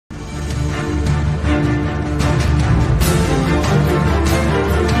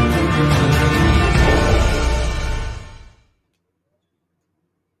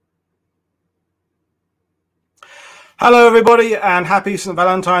Hello, everybody, and happy St.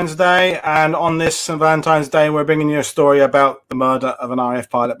 Valentine's Day. And on this St. Valentine's Day, we're bringing you a story about the murder of an RAF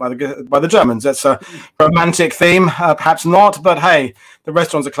pilot by the Germans. That's a romantic theme, perhaps not, but hey, the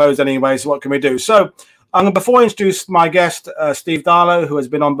restaurants are closed anyway, so what can we do? So, before I introduce my guest, Steve Darlow, who has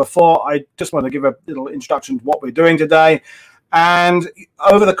been on before, I just want to give a little introduction to what we're doing today. And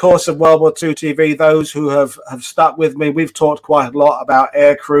over the course of World War II TV, those who have stuck with me, we've talked quite a lot about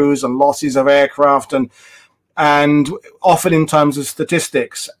air crews and losses of aircraft and often in terms of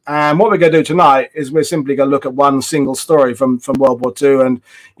statistics. And what we're going to do tonight is we're simply going to look at one single story from World War II, and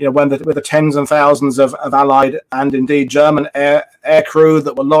with the tens and thousands of Allied and indeed German air crew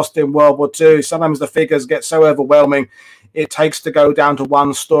that were lost in World War II. Sometimes the figures get so overwhelming it takes to go down to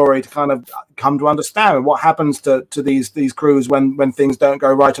one story to kind of come to understand what happens to these crews when things don't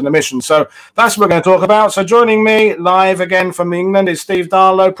go right on a mission. So that's what we're going to talk about. So joining me live again from England is Steve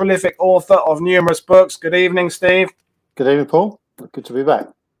Darlow, prolific author of numerous books. Good evening, Steve. Good evening, Paul. Good to be back.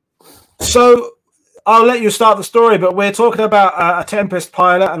 So I'll let you start the story, but we're talking about a Tempest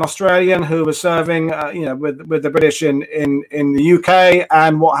pilot, an Australian who was serving, with the British in the UK,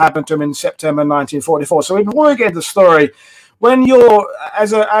 and what happened to him in September 1944. So before we get into the story, when you're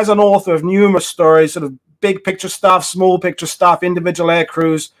as an author of numerous stories, sort of big picture stuff, small picture stuff, individual air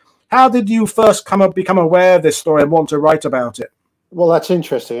crews, how did you first become aware of this story and want to write about it? Well, that's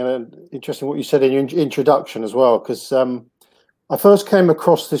interesting, and interesting what you said in your introduction as well, because I first came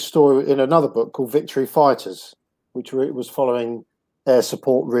across this story in another book called Victory Fighters, which was following air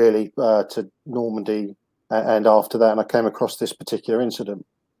support really to Normandy and after that, and I came across this particular incident.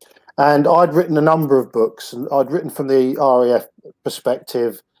 And I'd written a number of books, and I'd written from the RAF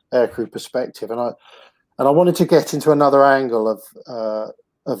perspective, aircrew perspective, and I wanted to get into another angle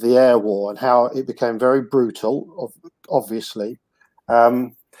of the air war and how it became very brutal, obviously.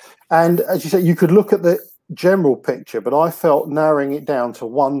 And as you say, you could look at the general picture, but I felt narrowing it down to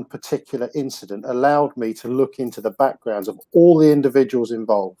one particular incident allowed me to look into the backgrounds of all the individuals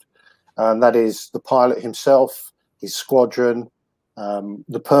involved. That is the pilot himself, his squadron,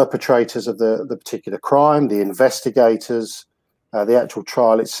 the perpetrators of the particular crime, the investigators, the actual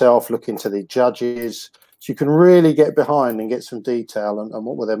trial itself, look into the judges. So you can really get behind and get some detail and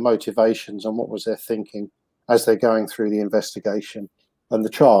what were their motivations and what was their thinking as they're going through the investigation and the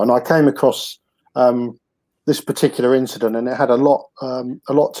trial. And I came across this particular incident, and it had a lot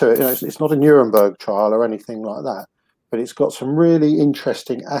to it. It's not a Nuremberg trial or anything like that, but it's got some really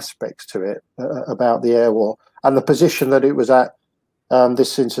interesting aspects to it about the air war and the position that it was at.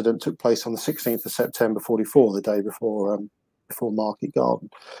 This incident took place on the 16th of September 44, the day before Market Garden.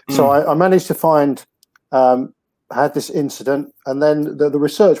 So I managed to find had this incident, and then the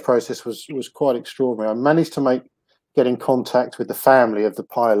research process was quite extraordinary. I managed to get in contact with the family of the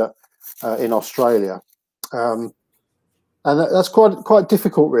pilot in Australia. And that's quite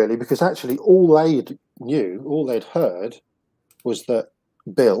difficult, really, because actually all they'd heard was that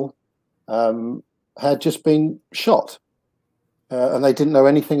Bill had just been shot, and they didn't know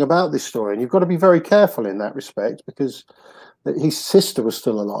anything about this story. And you've got to be very careful in that respect, because his sister was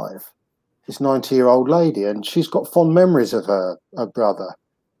still alive, this 90-year-old lady, and she's got fond memories of her brother.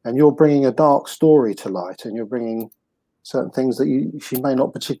 And you're bringing a dark story to light, and you're bringing certain things that she may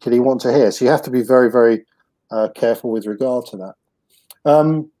not particularly want to hear. So you have to be very, very careful with regard to that.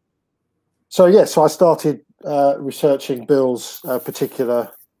 So I started researching Bill's particular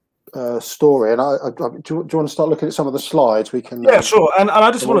story, and do you want to start looking at some of the slides? We can. Yeah, sure. And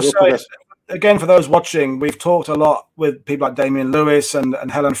I just want to say, again, for those watching, we've talked a lot with people like Damien Lewis and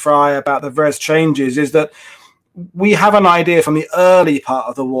Helen Fry about the various changes. Is that we have an idea from the early part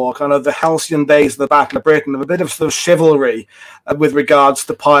of the war, kind of the halcyon days of the Battle of Britain, of a bit of sort of chivalry with regards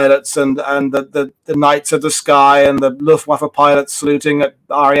to pilots and the Knights of the Sky and the Luftwaffe pilots saluting at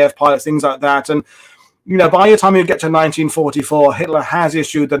RAF pilots, things like that. And by the time you get to 1944, Hitler has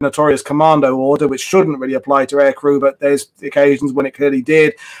issued the notorious commando order, which shouldn't really apply to aircrew, but there's occasions when it clearly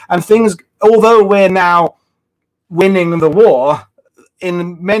did. And things, although we're now winning the war,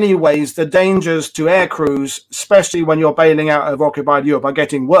 in many ways, the dangers to air crews, especially when you're bailing out of occupied Europe, are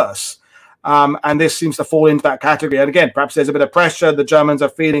getting worse. And this seems to fall into that category. And again, perhaps there's a bit of pressure. The Germans are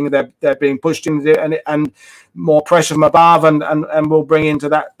feeling they're being pushed into it, and more pressure from above, and we'll bring into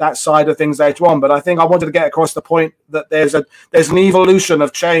that side of things later on. But I think I wanted to get across the point that there's an evolution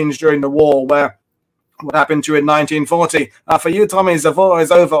of change during the war, where what happened to you in 1940. For you, Tommy, the war is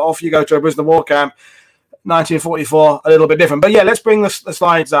over. Off you go to a prisoner of war camp. 1944, a little bit different, but yeah, let's bring the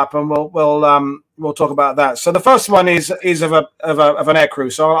slides up and we'll talk about that. So the first one is of an air crew.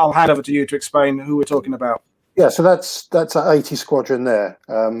 So I'll hand over to you to explain who we're talking about. Yeah, so that's an 80 squadron there,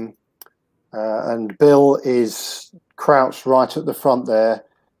 and Bill is crouched right at the front there,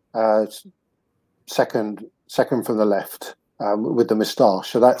 second from the left, with the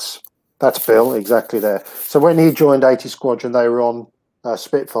moustache. So that's Bill, exactly there. So when he joined 80 Squadron, they were on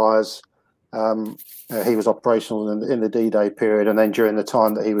Spitfires. He was operational in the D-Day period, and then during the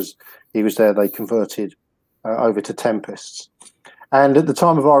time that he was there, they converted over to Tempests. And at the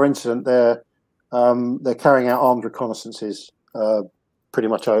time of our incident, they're carrying out armed reconnaissances pretty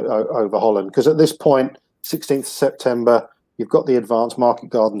much over Holland, because at this point, 16th September, you've got the advanced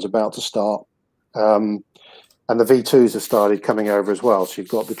Market Gardens about to start, and the V2s have started coming over as well. So you've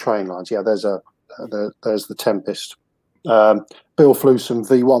got the train lines. Yeah, there's the Tempest. Bill flew some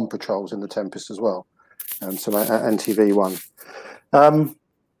V1 patrols in the Tempest as well, and some anti-V1.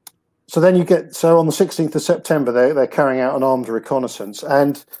 So then on the 16th of September, they're carrying out an armed reconnaissance.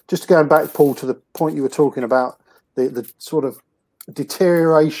 And just going back, Paul, to the point you were talking about, the sort of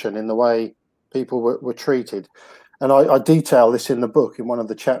deterioration in the way people were treated. And I detail this in the book in one of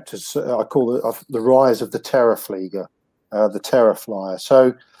the chapters. I call it the rise of the Terrorflieger, the Terror Flyer.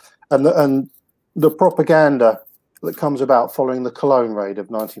 So, and the propaganda that comes about following the Cologne raid of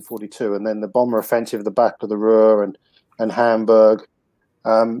 1942, and then the bomber offensive of the Battle of the Ruhr and Hamburg.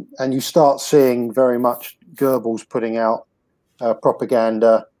 And you start seeing very much Goebbels putting out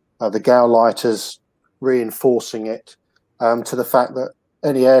propaganda, the Gauleiters reinforcing it, to the fact that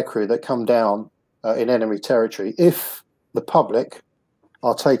any aircrew that come down in enemy territory, if the public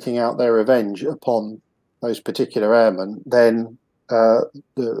are taking out their revenge upon those particular airmen, then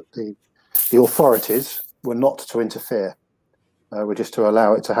the authorities were not to interfere. Were just to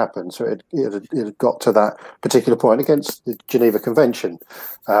allow it to happen. So it had got to that particular point against the Geneva Convention.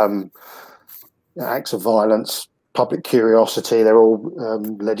 Acts of violence, public curiosity, they're all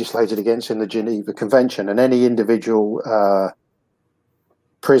legislated against in the Geneva Convention, and any individual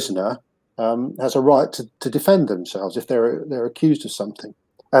prisoner has a right to defend themselves if they're accused of something.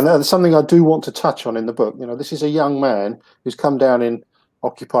 And that's something I do want to touch on in the book. You know, this is a young man who's come down in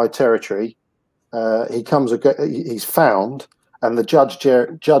occupied territory. He's found, and the judge,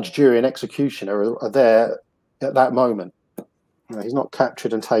 jury, and executioner are there at that moment. You know, he's not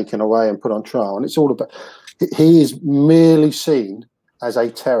captured and taken away and put on trial. And it's all about, he is merely seen as a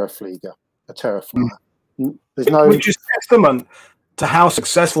Terrorflieger, a terror flyer. There's no, which is testament to how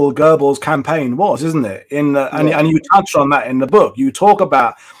successful Goebbels' campaign was, isn't it? And you touch on that in the book. You talk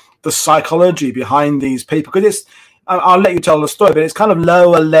about the psychology behind these people, because it's, I'll let you tell the story, but it's kind of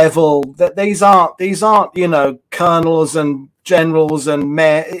lower level. That these aren't you know, colonels and generals and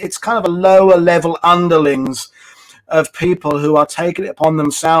mayor. It's kind of a lower level underlings of people who are taking it upon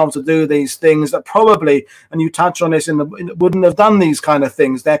themselves to do these things that probably, and you touch on this wouldn't have done these kind of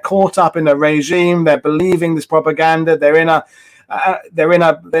things. They're caught up in a regime. They're believing this propaganda. They're in a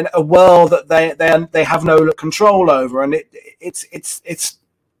world that they have no control over, and it's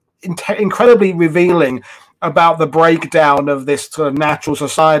incredibly revealing about the breakdown of this sort of natural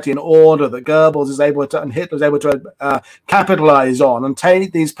society and order that Goebbels is able to, and Hitler is able to capitalize on, and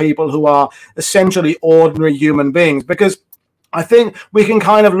take these people who are essentially ordinary human beings. Because I think we can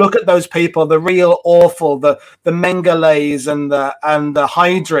kind of look at those people, the real awful, the Mengeles and the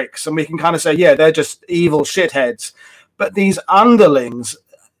Heydrichs, and we can kind of say, yeah, they're just evil shitheads. But these underlings,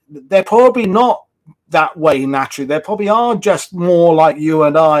 they're probably not that way naturally. They probably are just more like you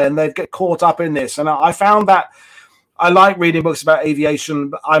and I, and they get caught up in this. And I found that I like reading books about aviation,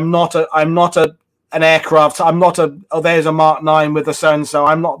 but I'm not an aircraft. I'm not there's a Mark 9 with a so-and-so.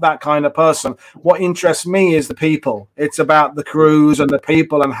 I'm not that kind of person. What interests me is the people. It's about the crews and the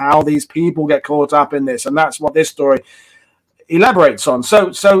people and how these people get caught up in this. And that's what this story elaborates on.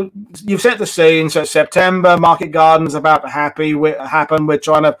 So you've set the scene. So September, Market Gardens about to happen. We're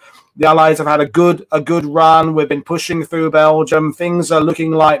trying to, the Allies have had a good run. We've been pushing through Belgium. Things are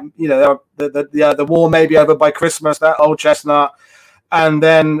looking like, you know, the war may be over by Christmas, that old chestnut. And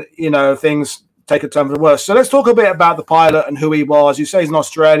then, you know, things take a turn for the worse. So let's talk a bit about the pilot and who he was. You say he's an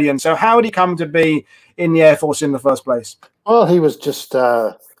Australian. So how did he come to be in the Air Force in the first place? Well, he was just,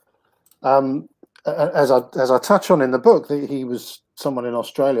 as I touch on in the book, he was someone in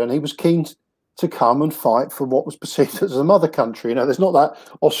Australia, and he was keen to come and fight for what was perceived as a mother country. You know, there's not that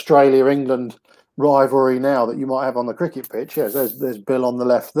Australia-England rivalry now that you might have on the cricket pitch. Yes, there's Bill on the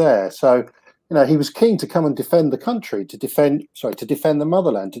left there. So, you know, he was keen to come and defend the country, to defend the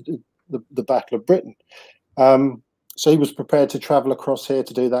motherland, the Battle of Britain. So he was prepared to travel across here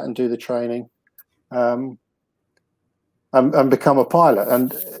to do that and do the training, and become a pilot.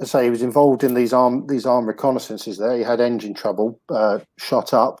 And say he was involved in these armed reconnaissances. There, he had engine trouble,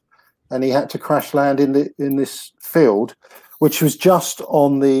 shot up, and he had to crash land in this field, which was just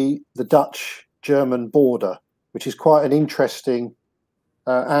on the Dutch-German border which is quite an interesting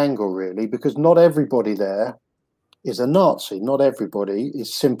angle, really, because not everybody there is a Nazi. Not everybody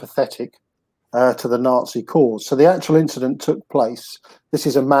is sympathetic to the Nazi cause. So the actual incident took place. This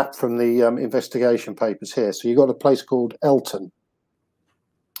is a map from the investigation papers here. So you've got a place called Elton,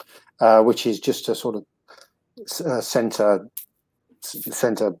 which is just a sort of centre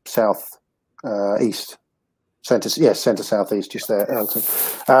south east. Centre southeast, just there, Elton.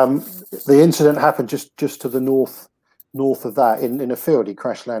 The incident happened just to the north of that, in a field. He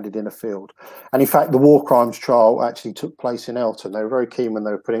crash landed in a field, and in fact, the war crimes trial actually took place in Elton. They were very keen when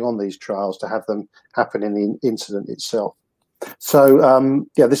they were putting on these trials to have them happen in the incident itself. So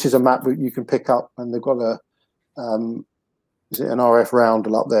yeah, this is a map that you can pick up, and they've got a is it an RAF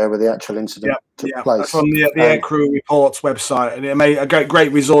roundel up there where the actual incident took place? That's on the Aircrew Reports website, and it made a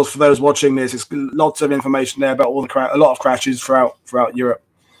great resource for those watching this. It's lots of information there about all a lot of crashes throughout Europe.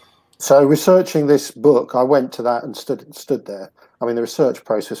 So researching this book, I went to that and stood there. I mean, the research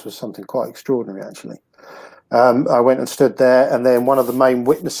process was something quite extraordinary, actually. I went and stood there, and then one of the main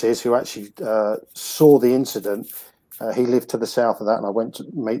witnesses who actually saw the incident, he lived to the south of that, and I went to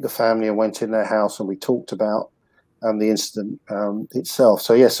meet the family and went in their house, and we talked about the incident itself.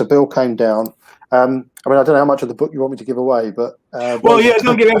 So yes, so Bill came down. I mean, I don't know how much of the book you want me to give away, but well, yeah,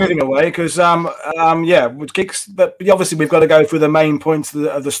 don't give everything away because yeah, but obviously we've got to go through the main points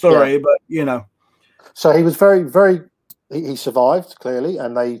of the story. But you know, so he was he survived clearly,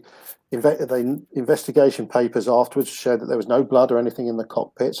 and the investigation papers afterwards showed that there was no blood or anything in the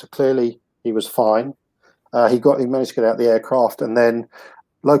cockpit. So clearly he was fine. He managed to get out the aircraft, and then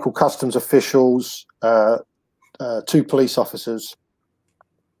local customs officials. 2 police officers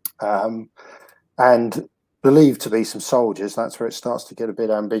and believed to be some soldiers, that's where it starts to get a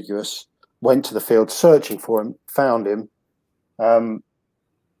bit ambiguous, went to the field searching for him, found him. He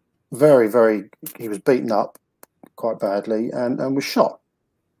was beaten up quite badly and was shot.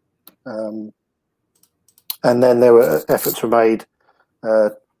 And then there were efforts were made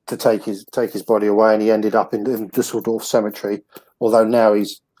to take his body away, and he ended up in Düsseldorf Cemetery, although now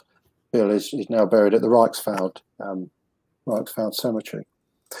Bill is now buried at the Reichsfeld Cemetery.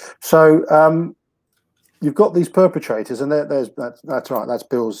 So you've got these perpetrators, and that's right. That's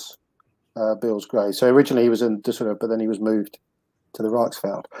Bill's grave. So originally he was in Düsseldorf, but then he was moved to the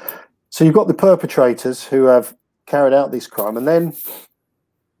Reichsfeld. So you've got the perpetrators who have carried out this crime, and then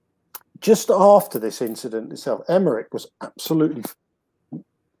just after this incident itself, Emmerich was absolutely,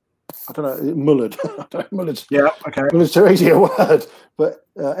 I don't know, mullered. Mullered's too easy a word. But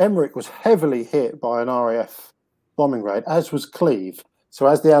Emmerich was heavily hit by an RAF bombing raid, as was Cleve. So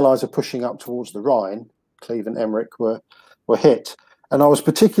as the Allies are pushing up towards the Rhine, Cleve and Emmerich were hit. And I was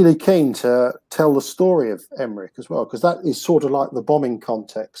particularly keen to tell the story of Emmerich as well, because that is sort of like the bombing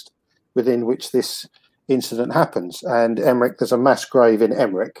context within which this incident happens. And Emmerich, there's a mass grave in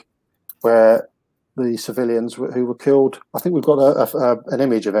Emmerich where the civilians who were killed. I think we've got an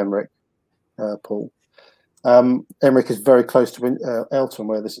image of Emmerich, Paul. Emmerich is very close to Elton,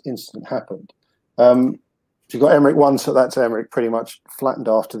 where this incident happened. So you've got Emmerich 1, so that's Emmerich pretty much flattened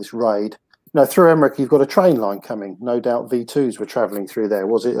after this raid. Now, through Emmerich, you've got a train line coming. No doubt V2s were travelling through there.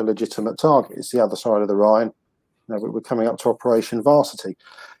 Was it a legitimate target? It's the other side of the Rhine. You know, we're coming up to Operation Varsity.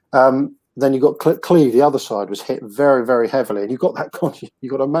 Then you've got Cleve, the other side, was hit very, very heavily. And you've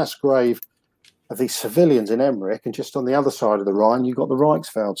got a mass grave of these civilians in Emmerich, and just on the other side of the Rhine, you've got the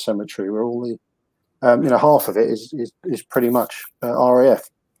Reichsfeld Cemetery, where all the, half of it is pretty much RAF.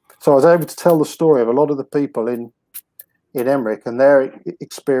 So I was able to tell the story of a lot of the people in Emmerich and their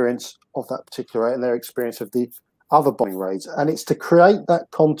experience of that particular raid and their experience of the other bombing raids. And it's to create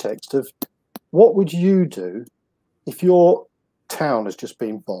that context of what would you do if your town has just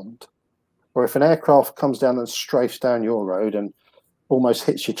been bombed, or if an aircraft comes down and strafes down your road and almost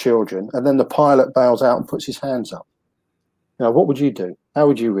hits your children, and then the pilot bails out and puts his hands up. You know, what would you do? How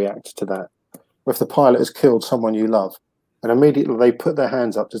would you react to that? Or if the pilot has killed someone you love and immediately they put their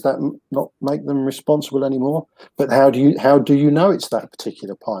hands up, does that not make them responsible anymore? But how do you know it's that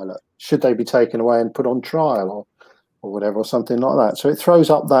particular pilot? Should they be taken away and put on trial or whatever, or something like that? So it throws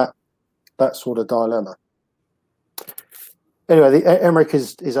up that sort of dilemma. Anyway, the Emmerich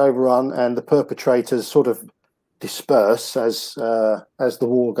is overrun, and the perpetrators sort of disperse as the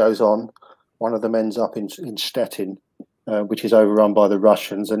war goes on. One of them ends up in Stettin, which is overrun by the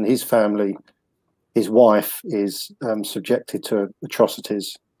Russians, and his family, his wife, is subjected to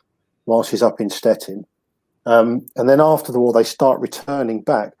atrocities whilst he's up in Stettin. And then after the war, they start returning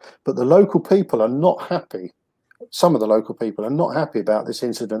back, but the local people are not happy. Some of the local people are not happy about this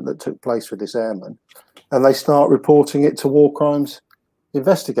incident that took place with this airman, and they start reporting it to war crimes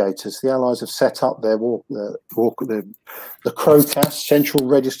investigators. The Allies have set up their the CROCAS, Central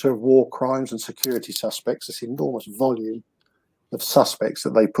Register of War Crimes and Security Suspects, this enormous volume of suspects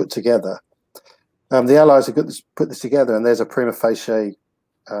that they put together. The Allies have put this together, and there's a prima facie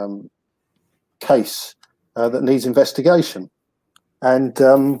case that needs investigation. And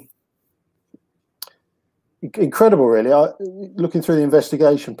incredible, really. Looking through the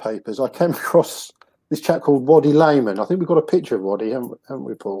investigation papers, I came across this chap called Waddy Lehman. I think we've got a picture of Waddy, haven't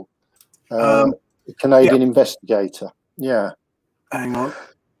we, Paul? Canadian investigator. Yeah. Hang on.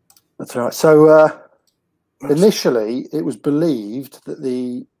 That's right. So initially, it was believed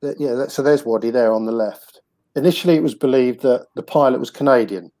that so there's Waddy there on the left. Initially, it was believed that the pilot was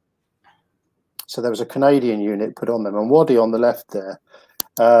Canadian. So there was a Canadian unit put on them, and Waddy on the left there.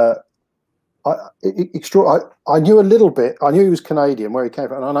 I knew a little bit. I knew he was Canadian, where he came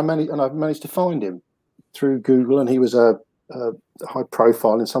from, and I managed to find him through Google, and he was a high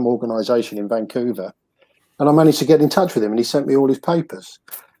profile in some organisation in Vancouver, and I managed to get in touch with him, and he sent me all his papers.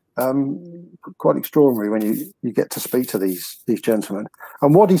 Quite extraordinary when you get to speak to these gentlemen.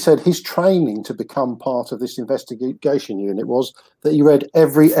 And what he said, his training to become part of this investigation unit was that he read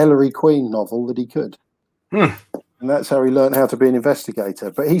every Ellery Queen novel that he could, and that's how he learned how to be an investigator.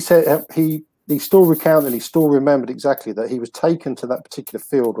 But he said he still recounted, he still remembered exactly that he was taken to that particular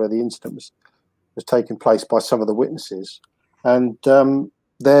field where the incident was taking place by some of the witnesses, and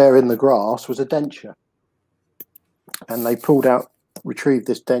there in the grass was a denture, and they retrieved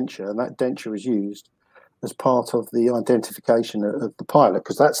this denture, and that denture was used as part of the identification of the pilot,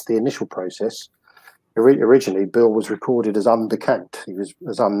 because that's the initial process. Originally, Bill was recorded as unbekannte. He was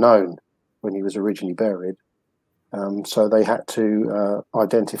as unknown when he was originally buried. So they had to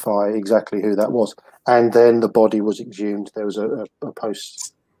identify exactly who that was, and then the body was exhumed. There was a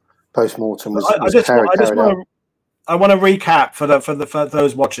post-mortem. I want to recap for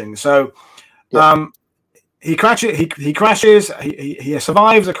those watching. So, yeah. He crashes. He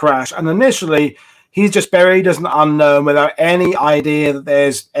survives a crash, and initially he's just buried as an unknown without any idea that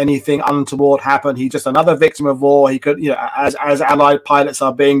there's anything untoward happened. He's just another victim of war. He could, as Allied pilots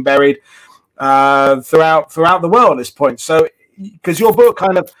are being buried throughout the world at this point. So, because your book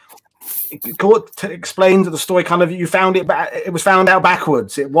kind of explains the story, kind of, you found it was found out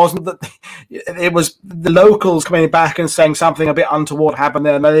backwards. It wasn't that it was the locals coming back and saying something a bit untoward happened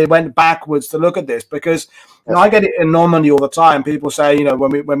there, and then they went backwards to look at this, because I get it in Normandy all the time. People say,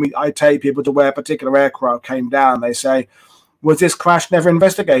 I take people to where a particular aircraft came down, they say, was this crash never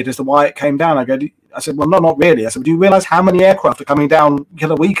investigated as to why it came down? I said, well, not really. I said, do you realize how many aircraft are coming down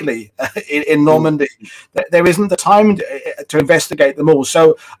weekly in Normandy? There isn't the time to investigate them all.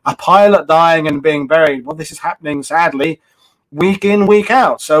 So a pilot dying and being buried, well, this is happening, sadly, week in, week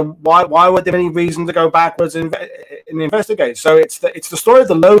out. So why would there be any reason to go backwards and investigate? So it's the story of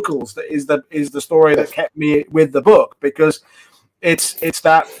the locals that is the story that kept me with the book, because it's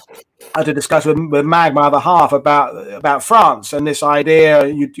that I had to discuss with Mag, my other half, about France, and this idea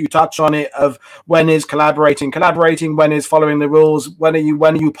you touch on it of when is collaborating, when is following the rules, when are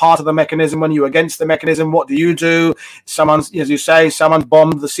you part of the mechanism, when are you against the mechanism, what do you do? Someone's, as you say, someone's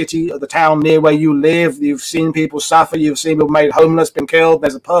bombed the city or the town near where you live, you've seen people suffer, you've seen people made homeless, been killed,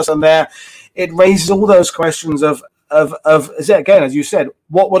 there's a person there. It raises all those questions of again, as you said,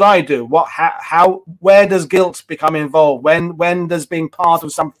 what would I do? Where does guilt become involved? When does being part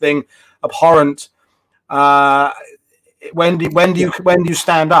of something abhorrent? When do you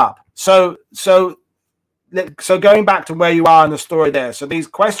stand up? So going back to where you are in the story there. So these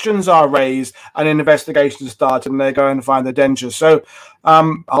questions are raised, and an investigation started, and they go and find the denture. So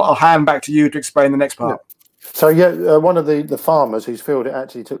I'll hand back to you to explain the next part. Yeah. So one of the farmers whose field it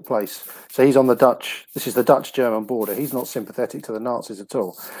actually took place, so he's on the Dutch, this is the Dutch-German border, he's not sympathetic to the Nazis at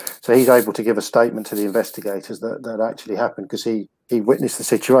all. So he's able to give a statement to the investigators that actually happened, because he witnessed the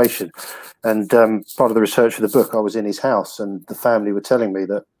situation. And part of the research for the book, I was in his house, and the family were telling me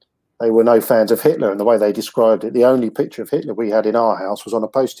that they were no fans of Hitler, and the way they described it, the only picture of Hitler we had in our house was on a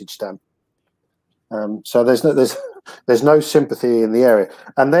postage stamp. So there's no sympathy in the area.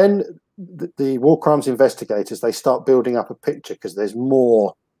 And then the war crimes investigators, they start building up a picture, because there's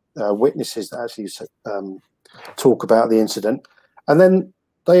more witnesses that actually talk about the incident, and then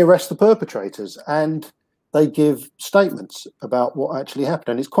they arrest the perpetrators and they give statements about what actually happened.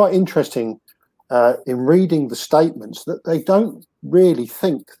 And it's quite interesting in reading the statements that they don't really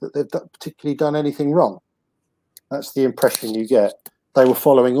think that they've particularly done anything wrong. That's the impression you get. They were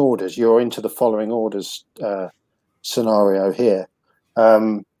following orders. You're into the following orders scenario here.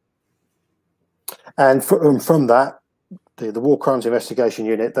 And from that, the War Crimes Investigation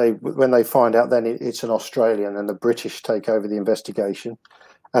Unit, when they find out then it's an Australian, and the British take over the investigation,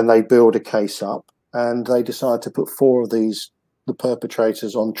 and they build a case up, and they decide to put 4 of the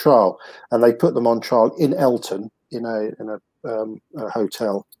perpetrators on trial, and they put them on trial in Elton in a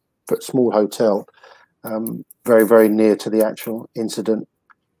hotel, but small hotel, very, very near to the actual incident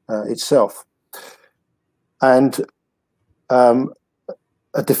itself. And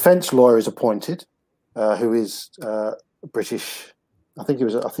a defence lawyer is appointed, who is British. I think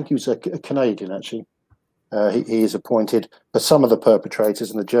he was a Canadian, actually. He is appointed for some of the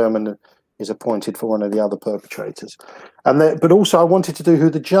perpetrators, and the German is appointed for one of the other perpetrators. And but also, I wanted to do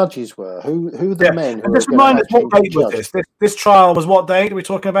who the judges were, who the men. Who just remind us, what date was this? This trial was what date are we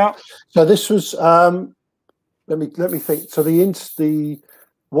talking about? So this was. Let me think. So the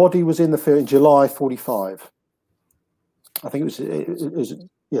Waddy was in the field in July 45. I think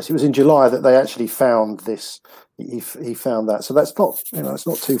it was in July that they actually found this. He found that. So that's not, it's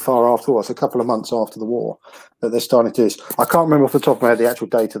not too far after. It's a couple of months after the war that they're starting to do this. I can't remember off the top of my head the actual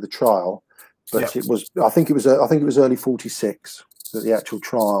date of the trial, but it was. I think it was early 46 that the actual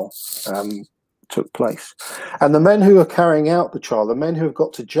trial took place. And the men who are carrying out the trial, the men who have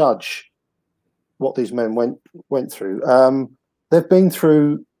got to judge what these men went through, they've been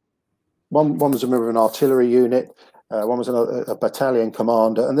through. One was a member of an artillery unit. One was a battalion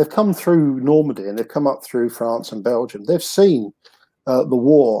commander, and they've come through Normandy, and they've come up through France and Belgium. They've seen the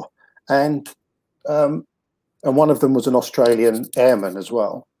war, and one of them was an Australian airman as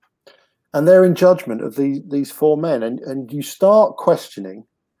well. And they're in judgment of these 4 men, and you start questioning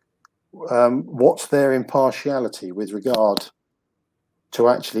what's their impartiality with regard to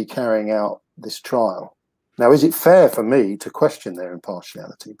actually carrying out this trial. Now, is it fair for me to question their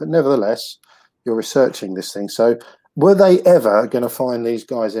impartiality? But nevertheless, you're researching this thing. So were they ever going to find these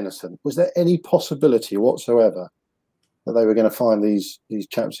guys innocent? Was there any possibility whatsoever that they were going to find these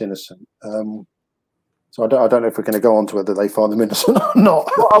chaps innocent? So I don't know if we're going to go on to whether they find them innocent or not.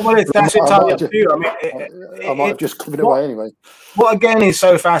 Well, that's entirely up to you. I might have just given it away anyway. What again is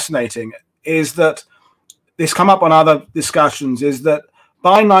so fascinating is that this come up on other discussions, is that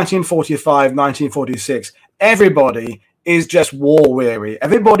by 1945, 1946, everybody is just war weary.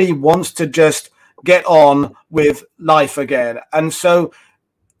 Everybody wants to just get on with life again. And so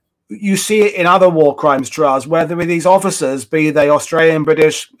you see it in other war crimes trials, where there are these officers, be they Australian,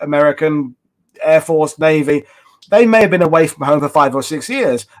 British, American, Air Force, Navy, they may have been away from home for 5 or 6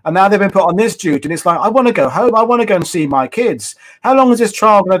 years, and now they've been put on this duty, and it's like, I want to go home. I want to go and see my kids. How long is this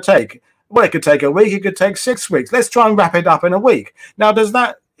trial going to take? Well, it could take a week. It could take 6 weeks. Let's try and wrap it up in a week. Now, is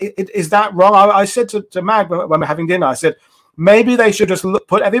that wrong? I said to Mag when we're having dinner, I said, maybe they should just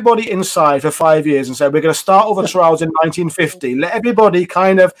put everybody inside for 5 years and say, we're going to start all the trials in 1950. Let everybody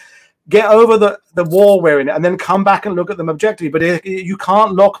kind of get over the war we're in, and then come back and look at them objectively. But you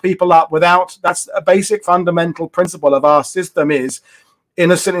can't lock people up without, that's a basic fundamental principle of our system, is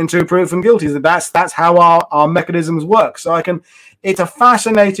innocent until proven guilty. That's how our mechanisms work. So it's a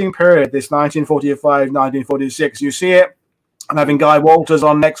fascinating period, this 1945, 1946. You see it. I'm having Guy Walters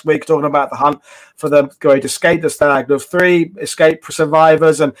on next week talking about the hunt for the Great Escape, the Stalag of 3 escape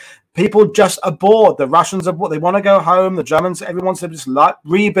survivors, and people just are bored. The Russians are bored. They want to go home. The Germans, everyone wants to just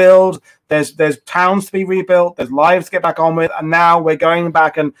rebuild. There's towns to be rebuilt. There's lives to get back on with. And now we're going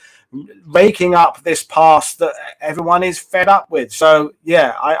back and raking up this past that everyone is fed up with. So,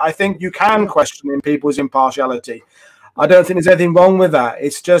 yeah, I think you can question in people's impartiality. I don't think there's anything wrong with that.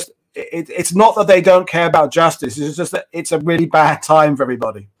 It's just, it's not that they don't care about justice. It's just that it's a really bad time for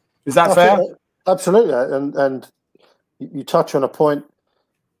everybody. Is that fair? Absolutely. And you touch on a point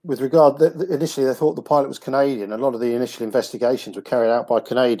with regard that initially they thought the pilot was Canadian. A lot of the initial investigations were carried out by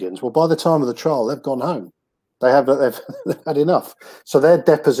Canadians. Well, by the time of the trial, they've gone home. They've had enough. So their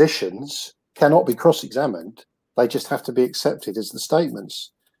depositions cannot be cross-examined. They just have to be accepted as the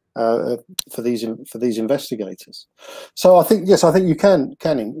statements for these investigators. So I think, yes, I think you can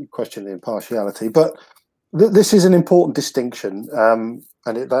question the impartiality, but this is an important distinction,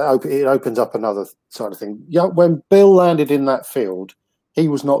 and it opens up another side of things. Yeah, when Bill landed in that field, he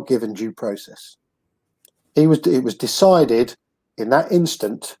was not given due process. It was decided in that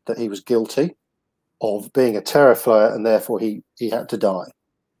instant that he was guilty of being a terror flyer, and therefore he had to die.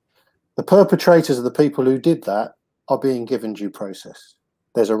 The perpetrators of the people who did that are being given due process.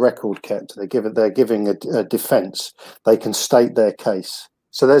 There's a record kept. They're giving a defence. They can state their case.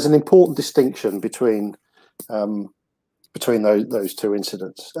 So there's an important distinction between those two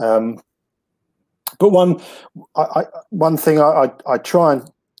incidents. But one thing I try and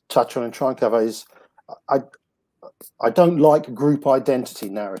touch on and try and cover is don't like group identity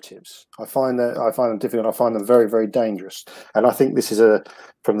narratives. I find them difficult. I find them very, very dangerous. And I think this is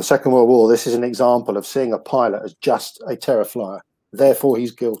from the Second World War. This is an example of seeing a pilot as just a terror flyer. Therefore,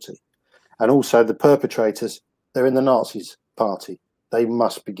 he's guilty. And also, the perpetrators, they're in the Nazis' party. They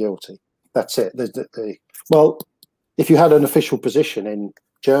must be guilty. That's it. Well, if you had an official position in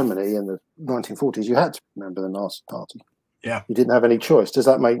Germany in the 1940s, you had to remember the Nazi party. Yeah. You didn't have any choice. Does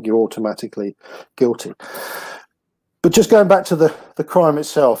that make you automatically guilty? But just going back to the crime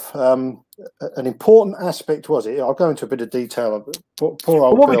itself, an important aspect was it. I'll go into a bit of detail of poor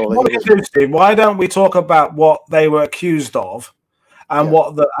old Bill. What we can do, Steve, why don't we talk about what they were accused of, and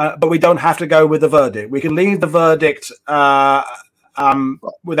but we don't have to go with the verdict. We can leave the verdict without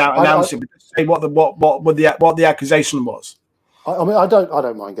announcing, but say what the accusation was. I mean, I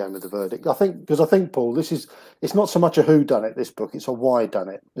don't mind going with the verdict. I think Paul, it's not so much a who done it. This book, it's a why done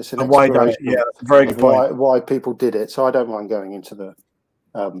it. It's an why done it. Yeah, that's a very good point. Why people did it. So I don't mind going into the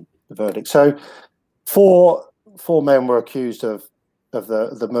verdict. So four men were accused of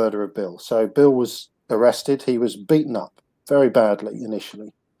the murder of Bill. So Bill was arrested. He was beaten up very badly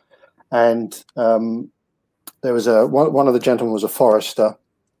initially, and there was one of the gentlemen was a forester.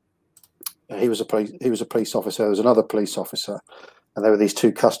 He was a police officer. There was another police officer, and there were these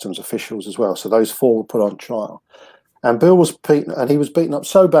two customs officials as well. So those four were put on trial, and Bill was beaten, and he was beaten up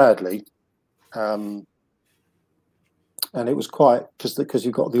so badly, and it was quite because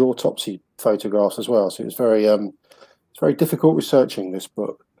you've got the autopsy photographs as well. So it's very difficult researching this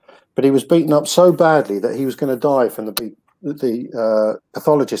book. But he was beaten up so badly that he was going to die from the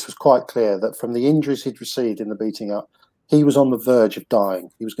pathologist was quite clear that from the injuries he'd received in the beating up, he was on the verge of dying.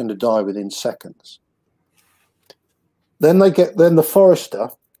 He was going to die within seconds. Then the forester,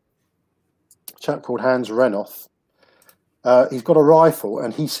 a chap called Hans Renoth, he's got a rifle,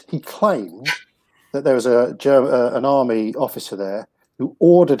 and he claimed that there was an army officer there who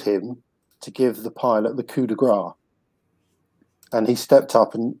ordered him to give the pilot the coup de grace, and he stepped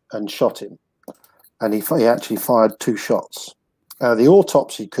up and shot him, and he actually fired 2 shots. The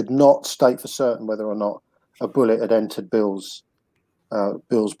autopsy could not state for certain whether or not a bullet had entered Bill's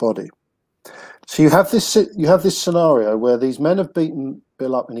body. So you have this scenario where these men have beaten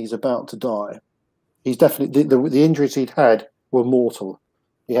Bill up and he's about to die. He's definitely the injuries he'd had were mortal.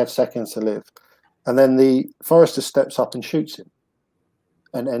 He had seconds to live, and then the forester steps up and shoots him,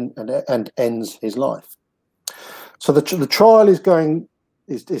 and ends his life. So the trial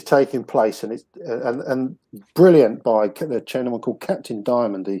is taking place, and it's and brilliant by the gentleman called Captain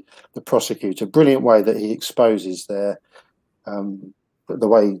Diamond, the prosecutor. Brilliant way that he exposes the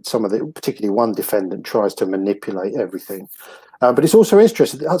way particularly one defendant tries to manipulate everything. But it's also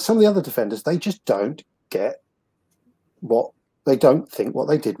interesting that some of the other defenders, they just don't get they don't think what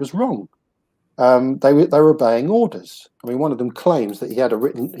they did was wrong. They were obeying orders. I mean, one of them claims that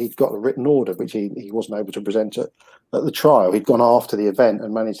he'd got a written order which he wasn't able to present at the trial. He'd gone after the event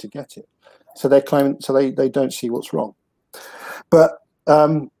and managed to get it. So they're claiming, so they don't see what's wrong. But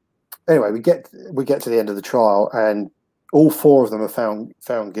anyway, we get to the end of the trial, and all 4 of them are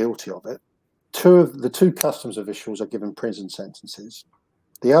found guilty of it. 2 of the 2 customs officials are given prison sentences.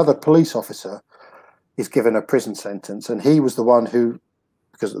 The other police officer is given a prison sentence, and he was the one who,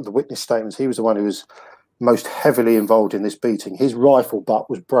 because of the witness statements, he was the one who was most heavily involved in this beating. His rifle butt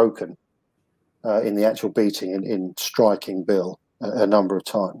was broken in the actual beating, in striking Bill a number of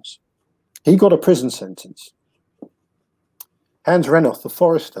times. He got a prison sentence. Hans Renoth, the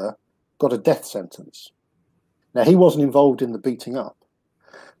forester, got a death sentence. Now, he wasn't involved in the beating up,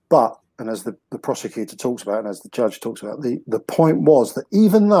 but, and as the prosecutor talks about, and as the judge talks about, the point was that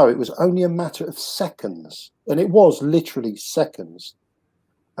even though it was only a matter of seconds, and it was literally seconds,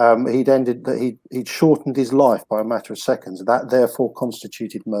 he'd shortened his life by a matter of seconds. That therefore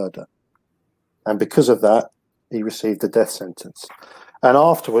constituted murder, and because of that, he received a death sentence. And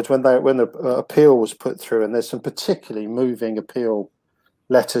afterwards, when the appeal was put through, and there's some particularly moving appeal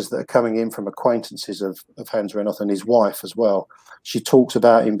letters that are coming in from acquaintances of Hans Renoth and his wife as well. She talks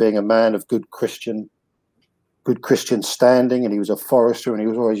about him being a man of good Christian standing, and he was a forester, and he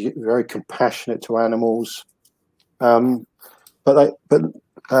was always very compassionate to animals. But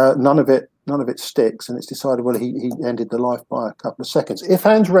none of it sticks, and it's decided, well, he ended the life by a couple of seconds. If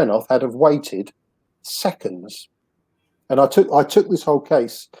Hans Renoth had have waited seconds, and I took this whole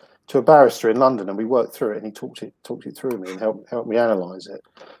case to a barrister in London, and we worked through it, and he talked it through me and helped me analyse it.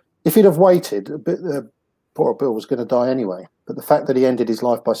 If he'd have waited, poor Bill was going to die anyway. But the fact that he ended his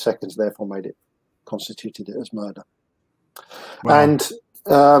life by seconds, therefore, constituted it as murder. Wow. And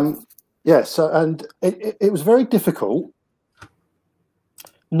so it was very difficult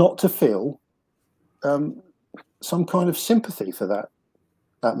not to feel some kind of sympathy for that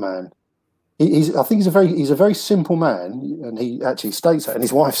man. I think he's a very simple man, and he actually states that, and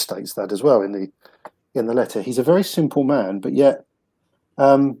his wife states that as well in the letter. He's a very simple man, but yet,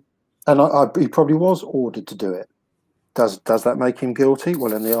 he probably was ordered to do it. Does that make him guilty?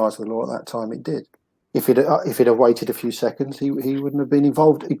 Well, in the eyes of the law at that time, it did. If he'd have waited a few seconds, he wouldn't have been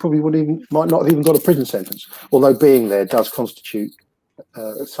involved. He probably might not have even got a prison sentence. Although being there does constitute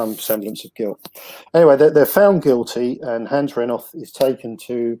some semblance of guilt. Anyway, they're found guilty, and Hans Renoth is taken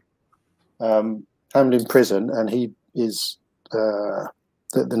to Hamelin prison, and he is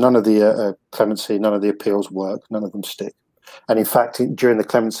none of the clemency, none of the appeals work, none of them stick. And in fact, during the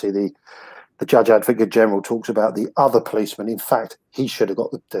clemency, the Judge Advocate General talks about the other policeman. In fact, he should have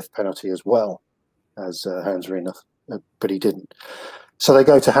got the death penalty as well as Hans Renoth, but he didn't. So they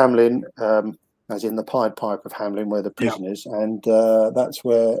go to Hamelin, as in the Pied Pipe of Hamelin, where the prison is, and that's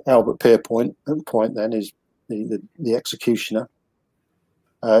where Albert Pierpoint, at the point then, is the executioner,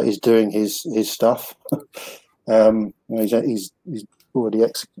 is doing his stuff. He's already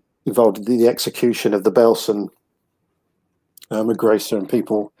involved in the execution of the Belson, McGracer, and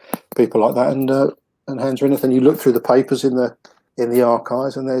people like that, and Hans Renoth. And you look through the papers in the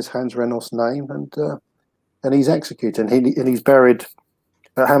archives, and there's Hans Renoth's name, and he's executed, and he's buried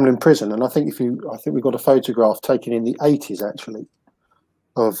at Hamelin prison. And I think we got a photograph taken in the 80s actually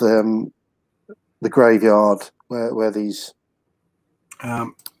of the graveyard where these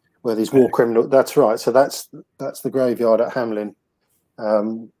war criminals. That's right. So that's the graveyard at Hamelin,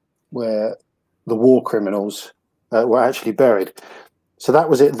 where the war criminals were actually buried. So that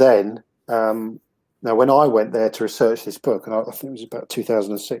was it then. Now, when I went there to research this book, and I think it was about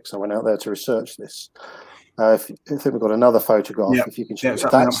 2006, I went out there to research this. I think we've got another photograph, if you can show it.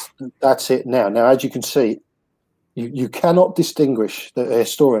 That's it now. Now, as you can see, you cannot distinguish, the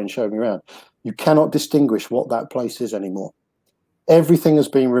historian showed me around, you cannot distinguish what that place is anymore. Everything has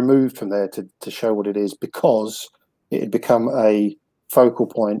been removed from there to show what it is, because it had become a focal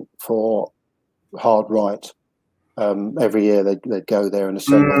point for hard right. Every year they'd go there and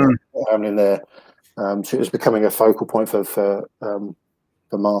assemble in there. So it was becoming a focal point for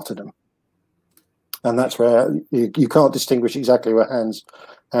martyrdom. And that's where you can't distinguish exactly where Hans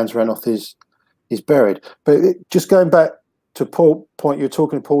Renoth is buried. But just going back to Paul, point you're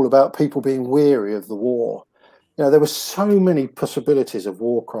talking to Paul about people being weary of the war. You know, there were so many possibilities of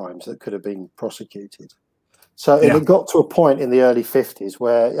war crimes that could have been prosecuted. So it got to a point in the early 50s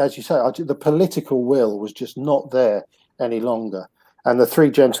where, as you say, the political will was just not there any longer. And the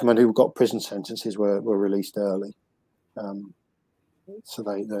three gentlemen who got prison sentences were released early. So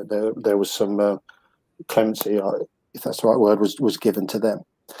there was some clemency, if that's the right word, was given to them.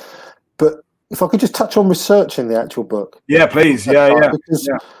 But if I could just touch on researching the actual book. Yeah, please. Because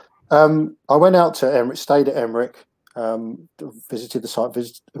I went out to Emmerich, stayed at Emmerich, visited the site,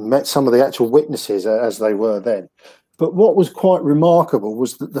 met some of the actual witnesses as they were then. But what was quite remarkable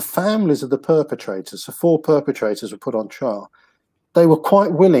was that the families of the perpetrators, the 4 perpetrators were put on trial, they were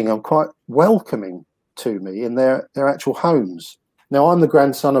quite willing and quite welcoming to me in their actual homes. Now, I'm the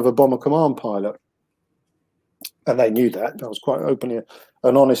grandson of a bomber command pilot, and they knew that. I was quite open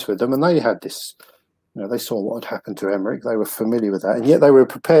and honest with them, and they had this, you know, they saw what had happened to Emmerich. They were familiar with that, and yet they were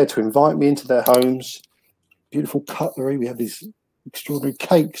prepared to invite me into their homes. Beautiful cutlery. We had these extraordinary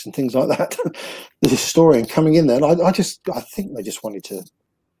cakes and things like that. The historian coming in there, and I think they just wanted to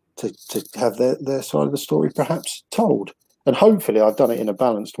have their side of the story perhaps told. And hopefully I've done it in a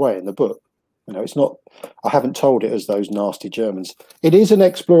balanced way in the book. You know, it's not, I haven't told it as those nasty Germans. It is an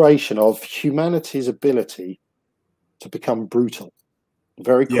exploration of humanity's ability to become brutal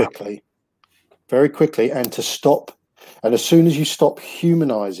very quickly, and to stop. And as soon as you stop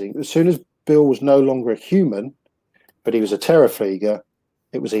humanizing, as soon as Bill was no longer a human, but he was a terrorflieger,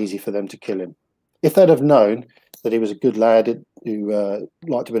 it was easy for them to kill him. If they'd have known that he was a good lad who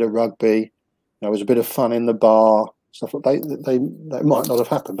liked a bit of rugby, there was a bit of fun in the bar, stuff like that might not have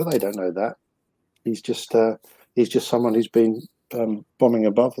happened, but they don't know that. He's just someone who's been bombing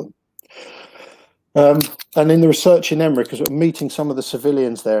above them. And in the research in Emmerich, because meeting some of the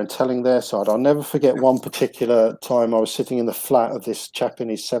civilians there and telling their side, I'll never forget one particular time I was sitting in the flat of this chap in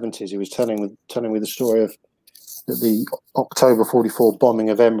his 70s. He was telling me the story of the October 44 bombing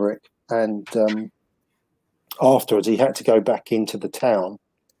of Emmerich, and afterwards he had to go back into the town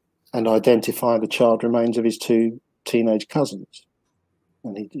and identify the charred remains of his 2 teenage cousins.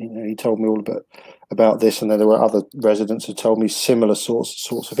 And he told me all about this, and then there were other residents who told me similar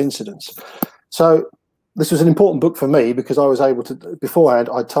sorts of incidents. So this was an important book for me because I was able to, beforehand,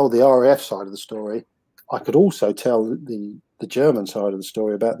 I told the RAF side of the story. I could also tell the the German side of the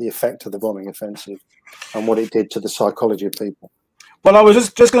story about the effect of the bombing offensive and what it did to the psychology of people. Well, I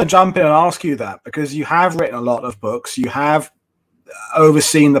was just going to jump in and ask you that, because you have written a lot of books. You have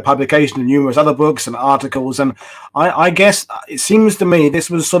overseen the publication of numerous other books and articles. And I guess it seems to me this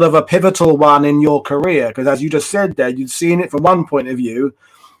was sort of a pivotal one in your career, because as you just said there, you'd seen it from one point of view,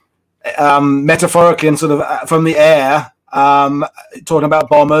 metaphorically and sort of from the air, talking about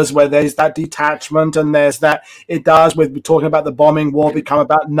bombers, where there's that detachment and there's that it does with talking about the bombing war become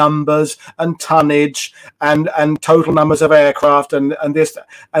about numbers and tonnage and total numbers of aircraft and this,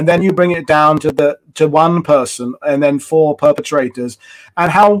 and then you bring it down to one person and then 4 perpetrators,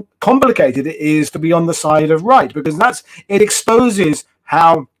 and how complicated it is to be on the side of right, because it exposes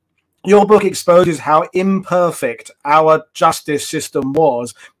how your book exposes how imperfect our justice system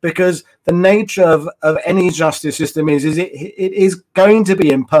was, because the nature of any justice system is it is going to be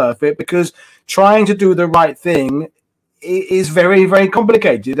imperfect, because trying to do the right thing is very, very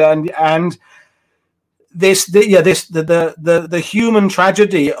complicated. And the human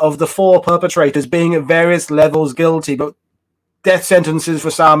tragedy of the 4 perpetrators being at various levels guilty, but death sentences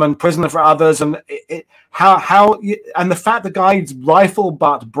for some and prisoner for others, and the fact the guy's rifle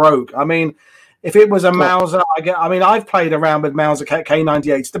butt broke. I mean, if it was a Mauser, I've played around with Mauser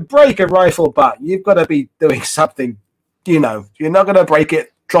K98s. To break a rifle butt, you've got to be doing something, you're not going to break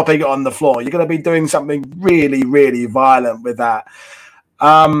it dropping it on the floor. You're going to be doing something really, really violent with that.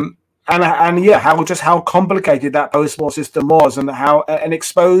 How complicated that post-war system was, and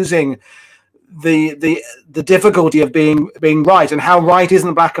exposing the difficulty of being right, and how right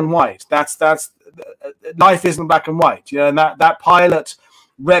isn't black and white. That's life isn't black and white, and that pilot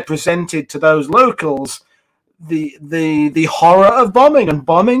represented to those locals the horror of bombing, and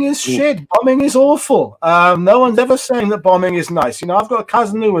bombing is shit. Bombing is awful. No one's ever saying that bombing is nice. I've got a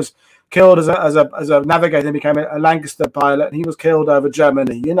cousin who was killed as a navigator and became a Lancaster pilot, and he was killed over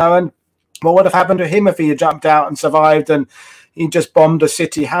Germany, and what would have happened to him if he had jumped out and survived and he just bombed a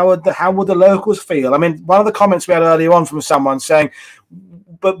city? How would the locals feel? I mean, one of the comments we had earlier on from someone saying,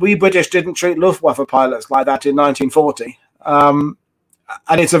 but we British didn't treat Luftwaffe pilots like that in 1940. And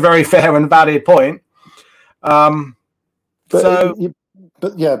it's a very fair and valid point. We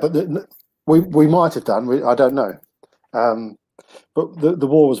might have done. I don't know. But the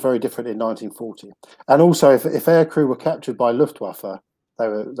war was very different in 1940. And also, if aircrew were captured by Luftwaffe,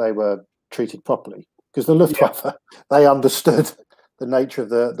 they were treated properly. Because the Luftwaffe, they understood the nature of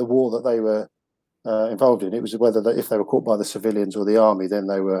the war that they were involved in. It was whether if they were caught by the civilians or the army, then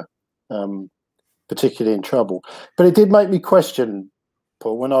they were particularly in trouble. But it did make me question,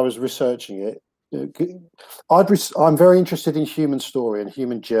 Paul, when I was researching it. I'm very interested in human story and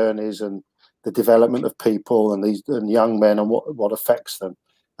human journeys and the development of people and young men and what affects them.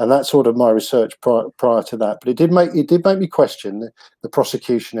 And that's sort of my research prior to that. But it did make me question the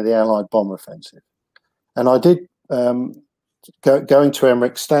prosecution of the Allied bomber offensive. And I did going to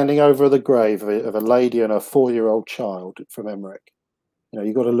Emmerich, standing over the grave of a lady and a 4-year-old child from Emmerich.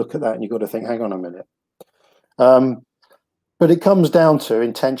 You've got to look at that and you've got to think, hang on a minute. But it comes down to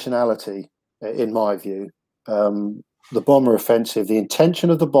intentionality, in my view. The bomber offensive, the intention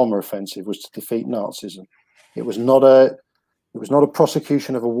of the bomber offensive was to defeat Nazism. It was not a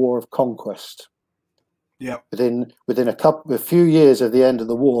prosecution of a war of conquest. Yeah. Within a few years of the end of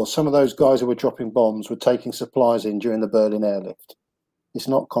the war, some of those guys who were dropping bombs were taking supplies in during the Berlin airlift. It's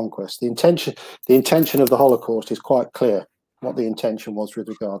not conquest. The intention of the Holocaust is quite clear. What the intention was with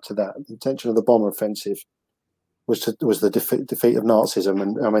regard to that. The intention of the bomber offensive was the defeat of Nazism,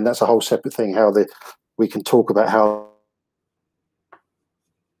 and I mean that's a whole separate thing. We can talk about how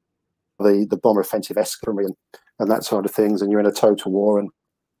the bomber offensive escalated and that sort of things, and you're in a total war, and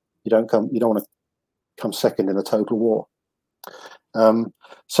you don't want to come second in a total war.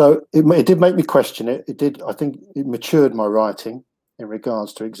 So it did make me question it. It did. I think it matured my writing in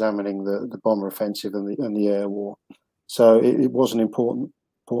regards to examining the bomber offensive and the air war. So it was an important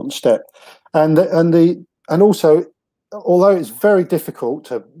step, and also, although it's very difficult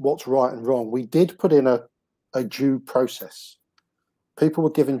to what's right and wrong, we did put in a due process. People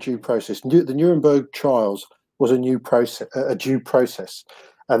were given due process. The Nuremberg trials was a due process,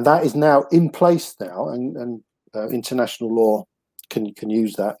 and that is now in place now, and international law can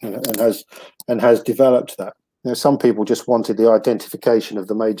use that and has developed that. Some people just wanted the identification of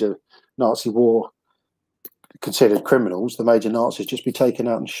the major Nazi war considered criminals, the major Nazis, just be taken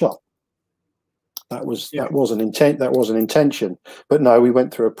out and shot. That was an intent. That was an intention. But no, we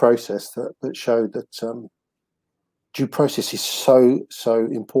went through a process that showed that due process is so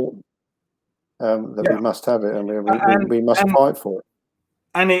important that we must have it, and we must fight for it.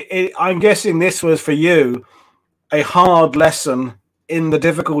 And I'm guessing this was for you a hard lesson in the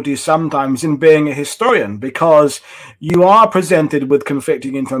difficulties sometimes in being a historian, because you are presented with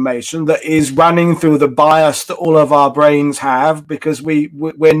conflicting information that is running through the bias that all of our brains have, because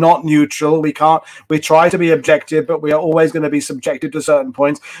we're not neutral. We try to be objective, but we are always going to be subjective to certain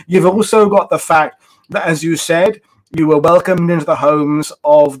points. You've also got the fact that, as you said, you were welcomed into the homes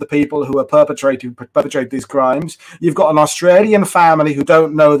of the people who are perpetrate these crimes. You've got an Australian family who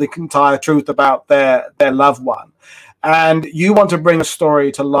don't know the entire truth about their loved one. And you want to bring a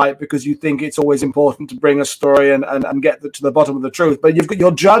story to light because you think it's always important to bring a story and get to the bottom of the truth. But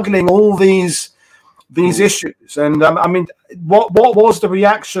you're juggling all these issues. And I mean, what was the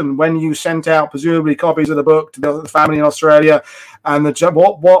reaction when you sent out presumably copies of the book to the family in Australia? And what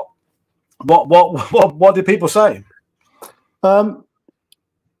did people say? The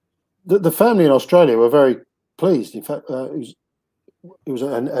family in Australia were very pleased. In fact, it was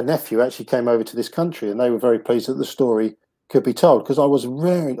a nephew actually came over to this country, and they were very pleased that the story could be told, because I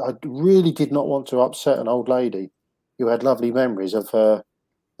really did not want to upset an old lady who had lovely memories of her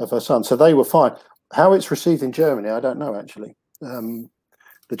son. So they were fine. How it's received in Germany, I don't know actually. The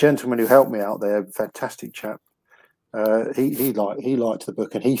gentleman who helped me out there, fantastic chap, he liked the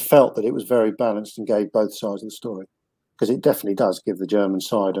book, and he felt that it was very balanced and gave both sides of the story, because it definitely does give the German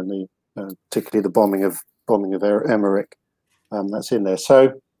side, and the particularly the bombing of Emmerich. That's in there,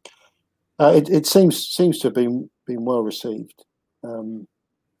 so it seems to have been well received, and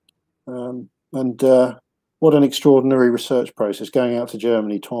what an extraordinary research process, going out to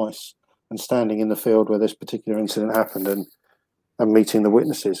Germany twice and standing in the field where this particular incident happened and meeting the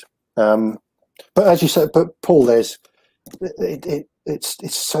witnesses. But as you said, but Paul, it's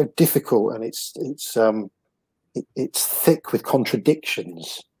so difficult, and it's thick with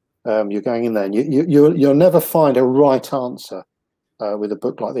contradictions. You're going in there, and you'll never find a right answer with a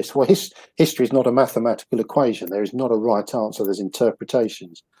book like this. Well, history is not a mathematical equation. There is not a right answer. There's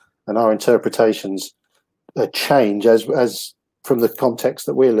interpretations, and our interpretations change as from the context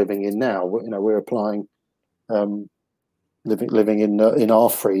that we're living in now. We're applying living in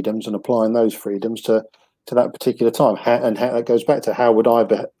our freedoms and applying those freedoms to that particular time. And how it goes back to how would I have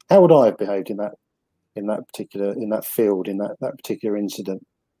behaved in that field, in that particular incident.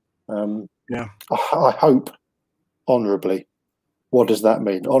 Yeah, I hope honourably. What does that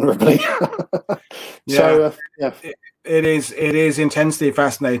mean, honourably? Yeah. So yeah, it is intensely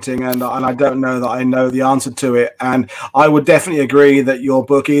fascinating, and I don't know that I know the answer to it. And I would definitely agree that your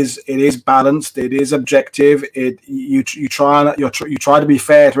book is balanced, it is objective. You try to be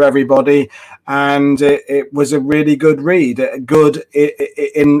fair to everybody, and it was a really good read. Good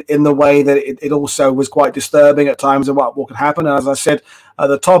in the way that it also was quite disturbing at times of what could happen. And as I said at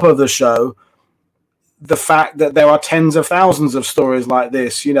the top of the show, the fact that there are tens of thousands of stories like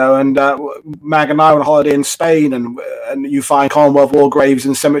this, and Mag and I were on holiday in Spain, and you find Commonwealth war graves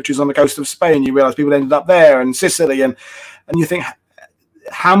in cemeteries on the coast of Spain. You realize people ended up there, and Sicily, and you think,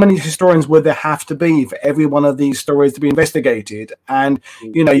 how many historians would there have to be for every one of these stories to be investigated? And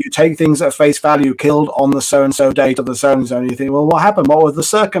you take things at face value, killed on the so and so date of the so and so, and you think, well, what happened? What was the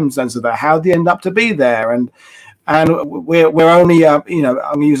circumstance of that? How did they end up to be there? And we're only, I'm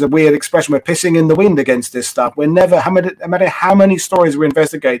going to use a weird expression, we're pissing in the wind against this stuff. We're never, no matter how many stories we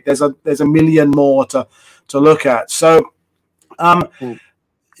investigate, there's a million more to look at. So, as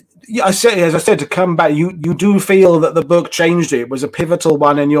I said, to come back, you do feel that the book changed you. It was a pivotal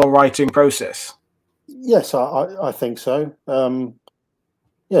one in your writing process. Yes, I think so.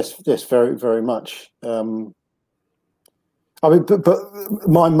 Yes, very, very much. I mean, but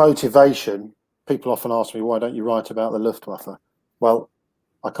my motivation. People often ask me, why don't you write about the Luftwaffe? Well,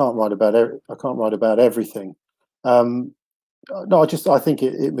 I can't write about everything. No, I think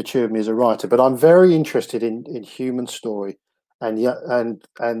it matured me as a writer. But I'm very interested in human story and young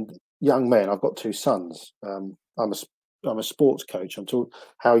men. I've got two sons. I'm a sports coach. I'm talking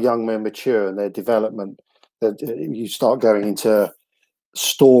how young men mature and their development. That you start going into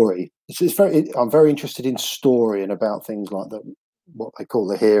story. I'm very interested in story and about things like that. What they call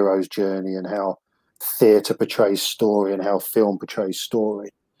the hero's journey, and how theatre portrays story and how film portrays story,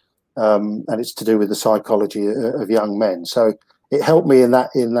 and it's to do with the psychology of young men. So it helped me in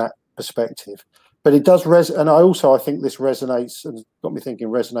that perspective. But it does and I think this resonates, and got me thinking,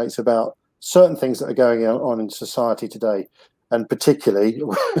 resonates about certain things that are going on in society today, and particularly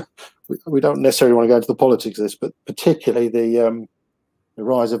we don't necessarily want to go into the politics of this, but particularly the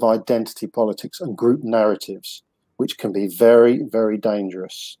rise of identity politics and group narratives, which can be very, very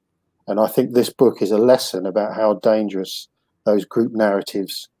dangerous. And I think this book is a lesson about how dangerous those group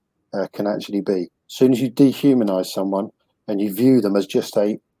narratives can actually be. As soon as you dehumanize someone and you view them as just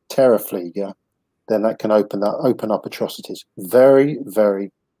a terrorflieger, then that can open up atrocities very,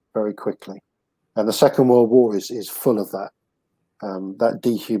 very, very quickly. And the Second World War is full of that, that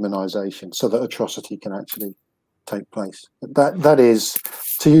dehumanization, so that atrocity can actually take place. That is,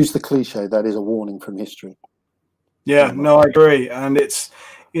 to use the cliche, that is a warning from history. Yeah, no, I agree. And it's,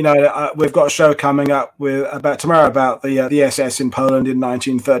 you know, we've got a show coming up tomorrow about the SS in Poland in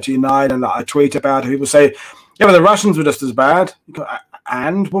 1939, and I tweet about it. People say, yeah, but the Russians were just as bad. But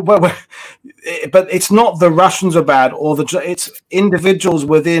it's not the Russians are bad, or it's individuals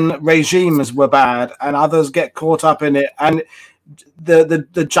within regimes were bad, and others get caught up in it. And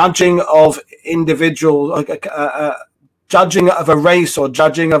the judging of individuals, judging of a race, or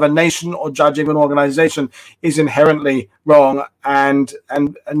judging of a nation, or judging of an organization is inherently wrong. And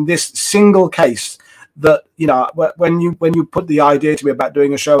this single case that, you know, when you put the idea to me about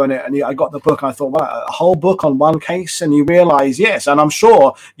doing a show on it, and I got the book, and I thought, wow, a whole book on one case, and you realize, yes, and I'm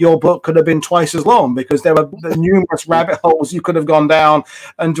sure your book could have been twice as long, because there were numerous rabbit holes you could have gone down.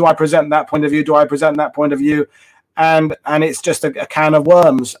 And do I present that point of view? Do I present that point of view? And it's just a can of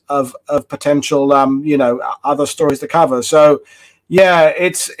worms of potential, you know, other stories to cover. So, yeah,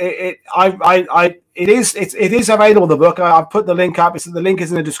 it is available. The book, I've put the link up. The link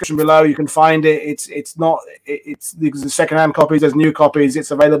is in the description below. You can find it. It's the secondhand copies. There's new copies.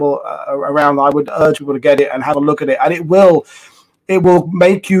 It's available around. I would urge people to get it and have a look at it. And it will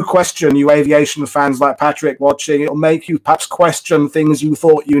make you question, you aviation fans like Patrick watching. It'll make you perhaps question things you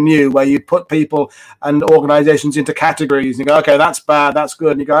thought you knew, where you put people and organizations into categories and you go, okay, that's bad, that's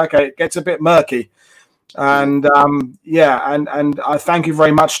good. And you go, okay, it gets a bit murky. And and I thank you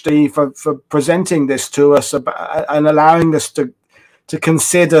very much, Steve, for presenting this to us and allowing us to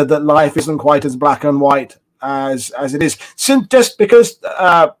consider that life isn't quite as black and white as it is. Just because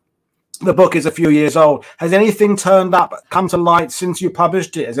the book is a few years old, has anything come to light since you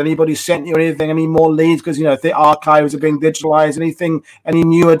published it? Has anybody sent you anything, any more leads? Because, you know, if the archives are being digitalized, any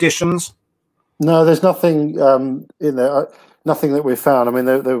new additions? No, there's nothing in there, nothing that we've found. I mean,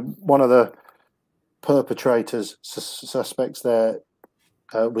 one of the perpetrators, suspects there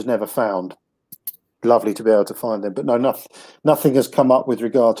was never found. Lovely to be able to find them, but no, nothing has come up with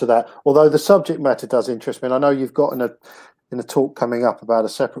regard to that. Although the subject matter does interest me, and I know you've got in a talk coming up about a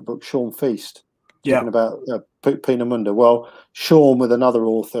separate book, Sean Feast, talking about Peenemünde. Well, Sean, with another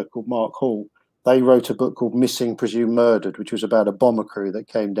author called Mark Hall, they wrote a book called Missing, Presumed Murdered, which was about a bomber crew that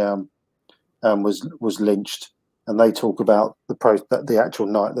came down and was lynched. And they talk about the actual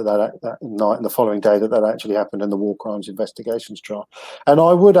night that night and the following day that actually happened in the War Crimes Investigations trial. And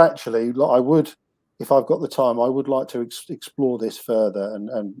I would, if I've got the time, I would like to explore this further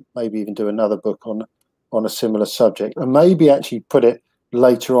and maybe even do another book on a similar subject, and maybe actually put it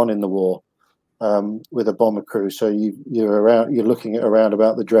later on in the war with a bomber crew. So you're looking at around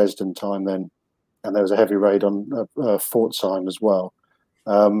about the Dresden time then, and there was a heavy raid on Pforzheim as well.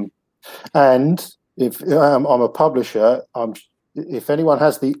 And if I'm a publisher, if anyone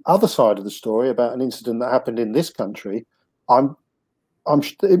has the other side of the story about an incident that happened in this country, I'm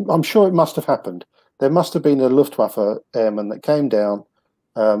sure it must have happened. There must have been a Luftwaffe airman that came down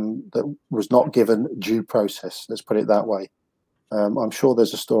that was not given due process. Let's put it that way. I'm sure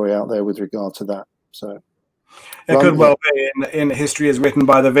there's a story out there with regard to that. So it could well be in history is written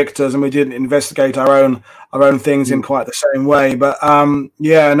by the victors, and we didn't investigate our own things in quite the same way. But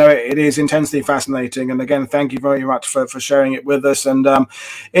yeah, no, it is intensely fascinating. And again, thank you very much for sharing it with us. And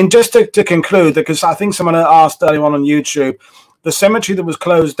just to conclude, because I think someone asked earlier on YouTube, the cemetery that was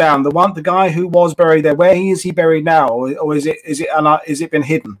closed down, the guy who was buried there, where is he buried now, or is it been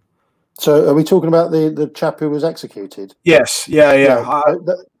hidden? So are we talking about the chap who was executed? Yes, yeah.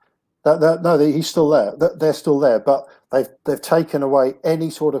 No, he's still there. They're still there, but they've taken away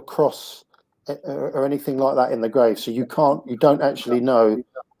any sort of cross or anything like that in the grave, so you don't actually know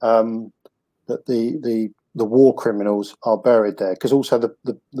that the war criminals are buried there, because also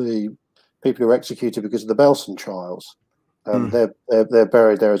the people who were executed because of the Belsen trials. They're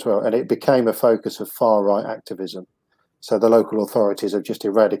buried there as well, and it became a focus of far right activism. So the local authorities have just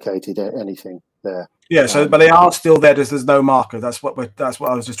eradicated anything there. Yeah. So, but they are still there. There's no marker. That's what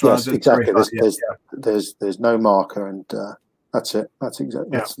I was just trying to. Exactly. There's no marker, and that's it. That's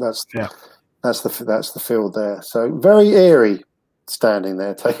exactly. That's the field there. So very eerie, standing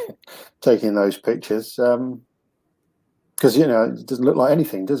there taking those pictures. Because it doesn't look like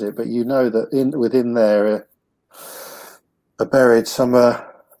anything, does it? But you know that within there. Are buried some very,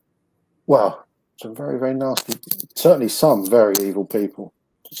 very nasty, certainly some very evil people.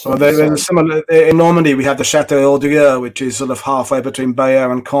 Well, there's similar in Normandy. We have the Chateau d'Or, which is sort of halfway between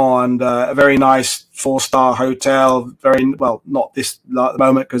Bayeux and Caen, and a very nice 4-star hotel. Very well, not this at the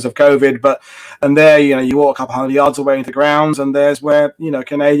moment because of COVID, and there, you walk a couple hundred yards away into the grounds, and there's where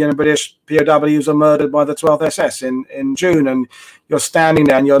Canadian and British POWs are murdered by the 12th SS in June, and you're standing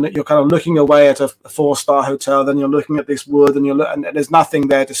there and you're kind of looking away at a 4-star hotel, then you're looking at this wood, and there's nothing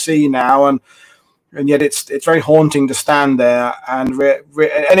there to see now, and yet it's very haunting to stand there, and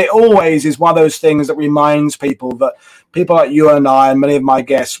it always is one of those things that reminds people that people like you and I and many of my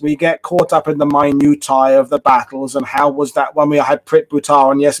guests, we get caught up in the minutiae of the battles and how was that when we had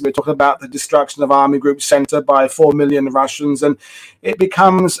Prit-Butar, and yes, we're talking about the destruction of Army Group Center by 4 million Russians, and it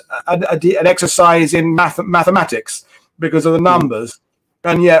becomes an exercise in mathematics because of the numbers,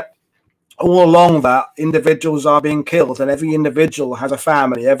 and yet all along that, individuals are being killed, and every individual has a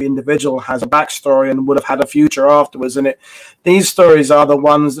family, every individual has a backstory and would have had a future afterwards. And these stories are the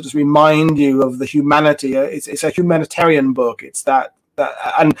ones that just remind you of the humanity. It's a humanitarian book. It's that,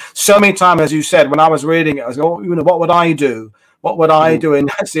 and so many times, as you said, when I was reading it, I was going, what would I do? What would I do in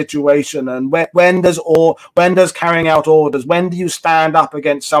that situation? And when does carrying out orders? When do you stand up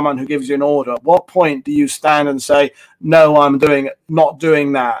against someone who gives you an order? At what point do you stand and say, no, I'm not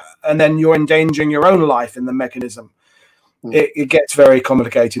doing that? And then you're endangering your own life in the mechanism. It gets very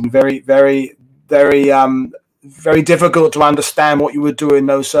complicated and very, very, very, very difficult to understand what you would do in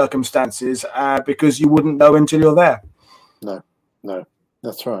those circumstances because you wouldn't know until you're there. No,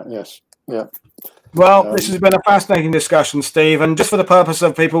 that's right. Yes. Yeah. Well, this has been a fascinating discussion, Steve. And just for the purpose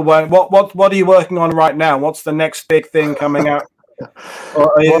of people, what are you working on right now? What's the next big thing coming out?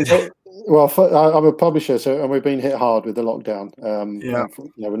 Well, I'm a publisher, and we've been hit hard with the lockdown.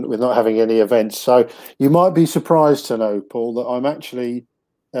 We're not having any events. So you might be surprised to know, Paul, that I'm actually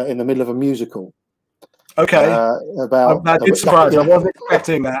in the middle of a musical. Okay. That did surprise. I wasn't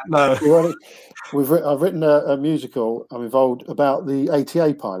expecting that. No. I've written a musical. I'm involved about the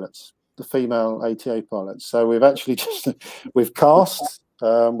ATA pilots. The female ATA pilots. So we've actually we've cast,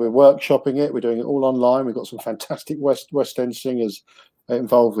 we're workshopping it, we're doing it all online. We've got some fantastic West End singers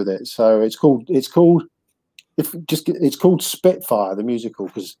involved with it. So it's called Spitfire, the musical,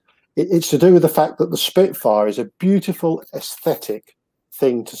 because it's to do with the fact that the Spitfire is a beautiful aesthetic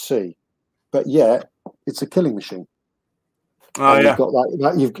thing to see, but yet it's a killing machine. Oh, and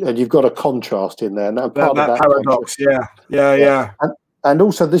yeah. You've got a contrast in there. And part of that paradox. Yeah. And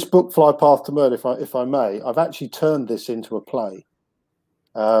also this book, Flightpath to Murder, if I may, I've actually turned this into a play,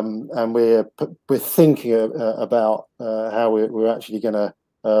 and we're thinking about how we're actually going to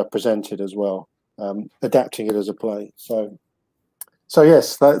present it as well, adapting it as a play. So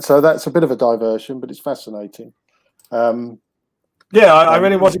yes, that's a bit of a diversion, but it's fascinating. I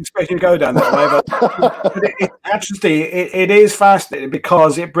really wasn't expecting to go down that way, but it is fascinating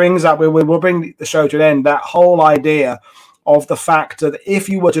because it brings up, we'll bring the show to an end, that whole idea of the fact that if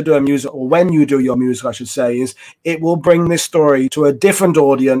you were to do a music, or when you do your music, I should say, is it will bring this story to a different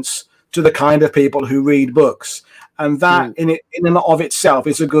audience, to the kind of people who read books. And that in and of itself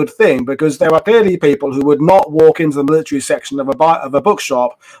is a good thing, because there are clearly people who would not walk into the military section of a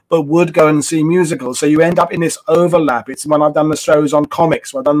bookshop, but would go and see musicals. So you end up in this overlap. It's when I've done the shows on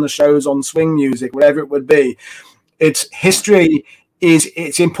comics, when I've done the shows on swing music, whatever it would be. It's history.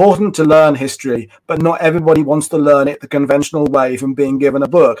 It's important to learn history, but not everybody wants to learn it the conventional way from being given a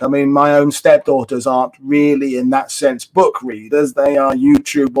book. I mean, my own stepdaughters aren't really, in that sense, book readers. They are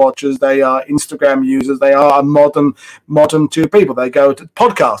YouTube watchers. They are Instagram users. They are modern two people. They go to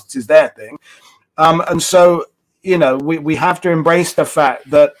podcasts is their thing. And so, we have to embrace the fact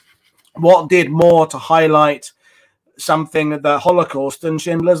that what did more to highlight something, the Holocaust, and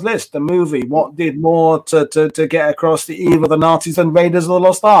Schindler's List, the movie? What did more to get across the evil of the Nazis than Raiders of the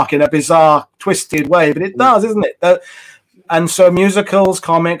Lost Ark, in a bizarre, twisted way? But it does, isn't it? And so musicals,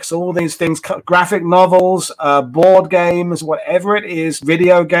 comics, all these things, graphic novels, board games, whatever it is,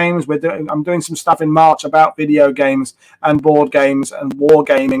 video games. I'm doing some stuff in March about video games and board games and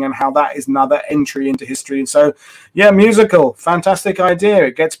wargaming, and how that is another entry into history. And so, yeah, musical, fantastic idea.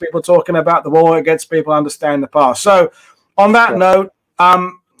 It gets people talking about the war. It gets people understand the past. So on that note,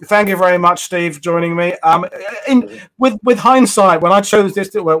 thank you very much, Steve, joining me. With hindsight, when I chose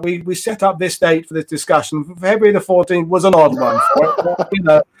this, we set up this date for this discussion. February the 14th was an odd one.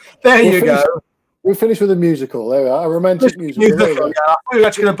 There you go. We finished with a musical. There we are, a romantic musical. I thought we were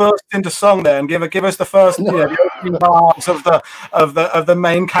actually going to burst into song there and give us the first, the opening bars of the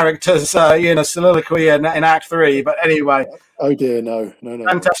main character's, soliloquy in Act 3. But anyway. Oh dear, no.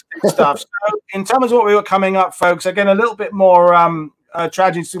 Fantastic stuff. So, in terms of what we were coming up, folks, again, a little bit more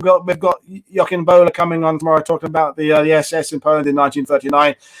tragedies. We've got Joachim Böhler coming on tomorrow talking about the SS in Poland in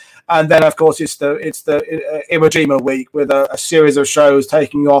 1939. And then, of course, it's the Iwo Jima week with a series of shows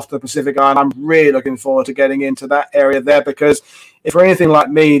taking you off the Pacific Island. I'm really looking forward to getting into that area there, because if you're anything like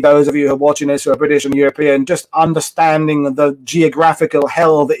me, those of you who are watching this who are British and European, just understanding the geographical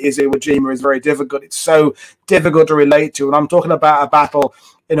hell that is Iwo Jima is very difficult. It's so difficult to relate to. And I'm talking about a battle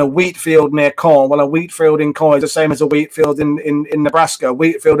in a wheat field near Caen. Well, a wheat field in Caen is the same as a wheat field in Nebraska. A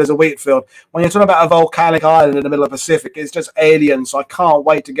wheat field is a wheat field. When you're talking about a volcanic island in the middle of the Pacific, it's just alien. So I can't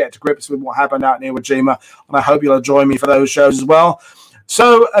wait to get to grips with what happened out in Iwo Jima. And I hope you'll join me for those shows as well.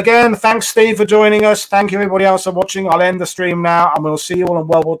 So again, thanks, Steve, for joining us. Thank you, everybody else, for watching. I'll end the stream now, and we'll see you all on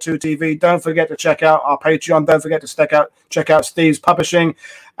World War II TV. Don't forget to check out our Patreon. Don't forget to check out Steve's publishing.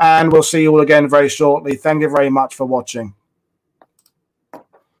 And we'll see you all again very shortly. Thank you very much for watching.